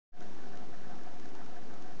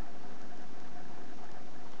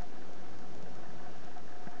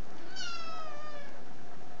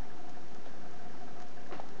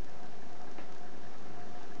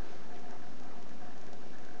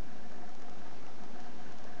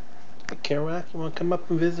Kerouac, you want to come up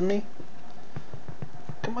and visit me?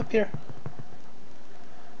 Come up here.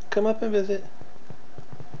 Come up and visit.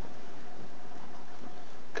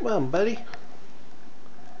 Come on, buddy.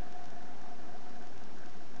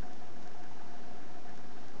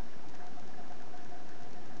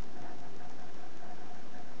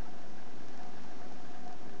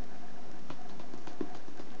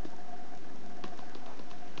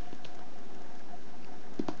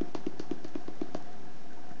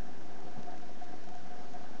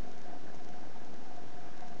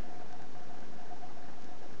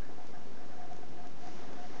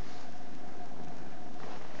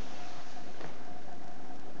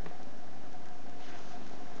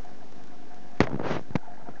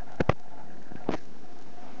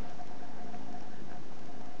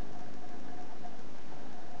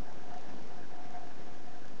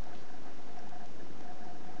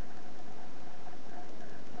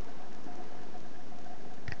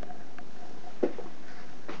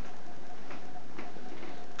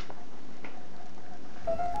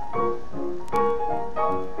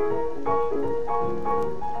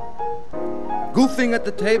 Goofing at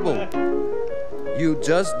the table. You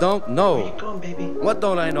just don't know. Where you going, baby? What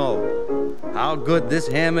don't I know? How good this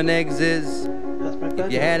ham and eggs is. That's my buddy.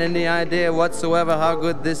 If you had any idea whatsoever how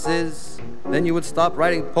good this is, then you would stop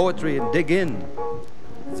writing poetry and dig in.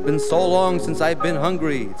 It's been so long since I've been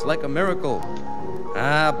hungry. It's like a miracle.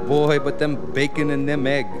 Ah, boy, but them bacon and them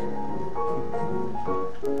egg.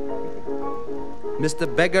 Mr.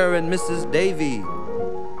 Beggar and Mrs. Davy,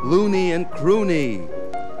 loony and croony.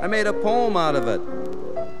 I made a poem out of it.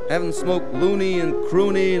 Haven't smoked loony and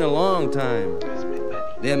croony in a long time. That's my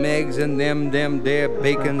buddy. Them eggs and them there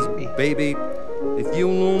bacons, baby. If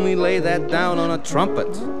you'll only lay that down on a trumpet.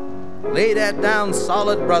 Lay that down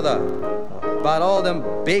solid, brother. About all them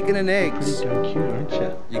bacon and eggs. You're cute, aren't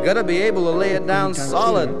you? You gotta be able to lay it down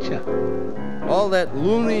solid. Aren't you? All that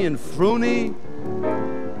loony and froony,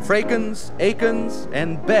 frakins, akins,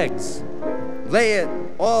 and begs. Lay it,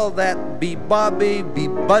 all that be bobby, be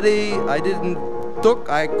buddy. I didn't took,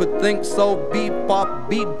 I could think so, be pop,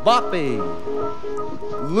 be boppy.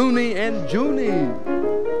 Loony and Junie.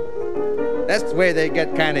 That's where they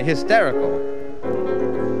get kind of hysterical.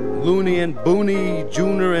 Loony and Boony,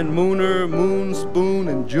 Junior and Mooner, Moon, Spoon,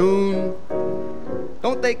 and June.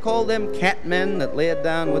 Don't they call them cat men that lay it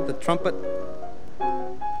down with the trumpet?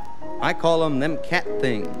 I call them cat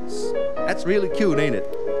things. That's really cute, ain't it?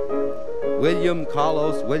 William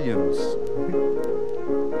Carlos Williams.